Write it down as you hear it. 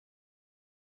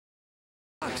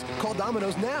Call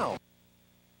Domino's now.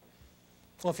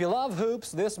 Well, if you love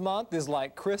hoops, this month is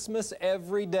like Christmas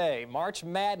every day. March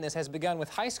Madness has begun with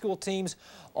high school teams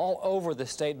all over the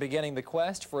state beginning the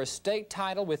quest for a state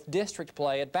title with district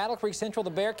play. At Battle Creek Central, the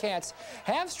Bearcats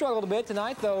have struggled a bit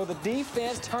tonight, though. The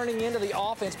defense turning into the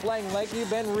offense, playing Lakeview.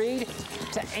 Ben Reed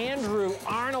to Andrew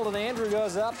Arnold, and Andrew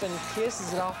goes up and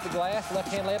kisses it off the glass.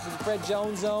 Left-hand layup in the Fred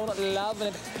Jones zone, loving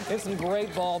it. It's some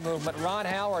great ball movement. Ron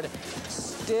Howard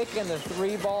sticking the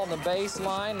three ball on the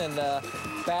baseline, and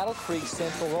Battle Creek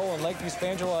Central rolling. Lakeview's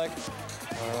fans are like,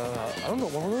 I don't know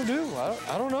what we're going to do.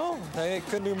 I don't know. They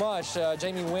couldn't do much.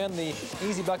 Jamie Wynn, the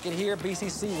easy bucket here.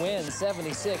 BCC wins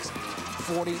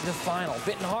 76-40 the final.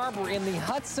 Benton Harbor in the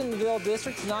Hudsonville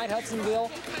district tonight. Hudsonville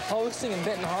hosting, and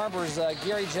Benton Harbor's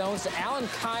Gary Jones to Alan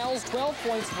Kyles. 12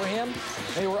 points for him.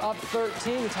 They were up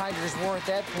 13. The Tigers were at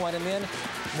that point. And then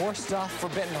more stuff for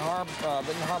Benton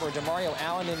Harbor. Demario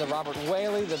Allen into Robert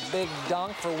Whaley. The big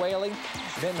dunk for Whaley.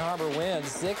 Benton Harbor wins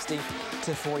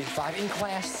 60-45. In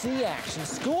Class C action,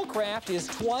 Schoolcraft is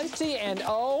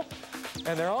 20-0,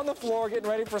 and they're on the floor getting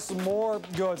ready for some more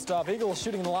good stuff. Eagles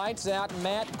shooting the lights out.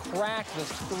 Matt cracked the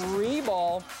three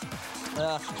ball.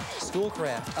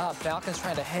 Schoolcraft up. Falcons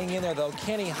trying to hang in there, though.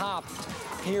 Kenny Hop.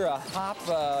 Here, Hop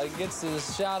gets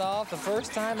his shot off the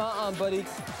first time, but he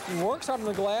works hard on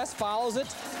the glass, follows it.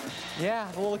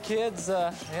 Yeah, the little kids,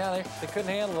 yeah, they couldn't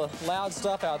handle the loud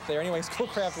stuff out there. Anyway,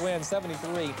 Schoolcraft wins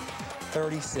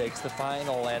 73-36, the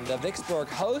final. And Vicksburg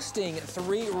hosting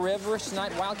Three Rivers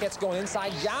tonight. Wildcats going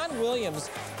inside. John Williams.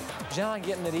 John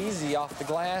getting it easy off the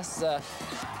glass. And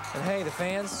hey, the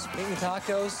fans eating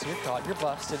tacos, you're caught, you're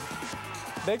busted.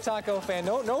 Big taco fan.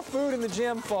 No food in the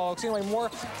gym, folks. Anyway, more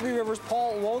Three Rivers.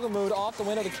 Paul Wogemuth off the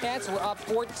window. The Cats were up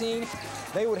 14.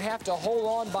 They would have to hold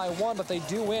on by one, but they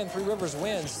do win. Three Rivers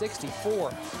wins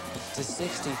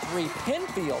 64-63.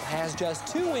 Penfield has just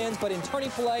 2 wins, but in tourney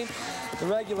play, the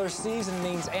regular season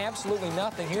means absolutely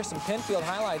nothing. Here's some Penfield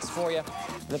highlights for you.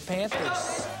 The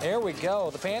Panthers. There we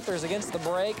go. The Panthers against the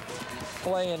break,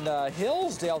 playing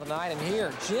Hillsdale tonight, and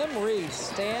here Jim Reed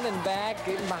standing back,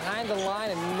 getting behind the line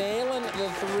and nailing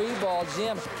the three ball.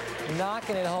 Jim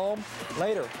knocking it home.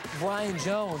 Later, Brian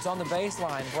Jones on the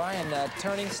baseline. Brian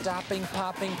turning, stopping,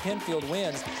 popping. Penfield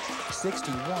wins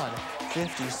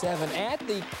 61-57 at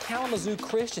the Kalamazoo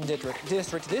Christian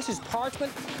District. This is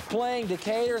Parchment playing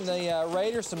Decatur, and the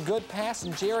Raiders, some good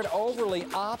passing. Jared Overly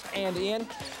up and in,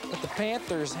 but the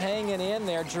Panthers hanging in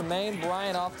there. Jermaine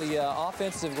Bryant off the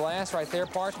offensive glass right there.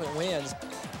 Parchment wins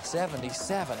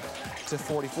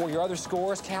 77-44. Your other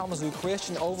scores: Kalamazoo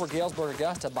Christian over Galesburg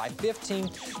Augusta by 15.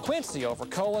 Quincy over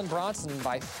Colon. Bronson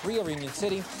by 3 over Union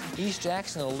City. East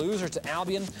Jackson a loser to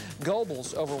Albion.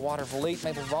 Gobles over Waterville.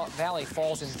 Maple Valley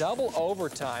falls in double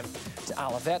overtime to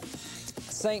Olivet.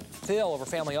 St. Phil over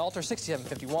Family Altar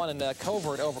 67-51, and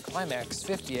Covert over Climax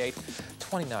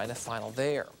 58-29, the final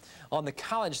there. On the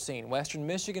college scene, Western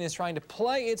Michigan is trying to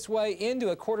play its way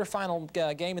into a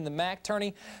quarterfinal game in the MAC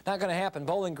tourney. Not going to happen.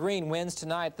 Bowling Green wins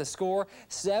tonight. The score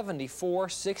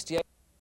 74-68.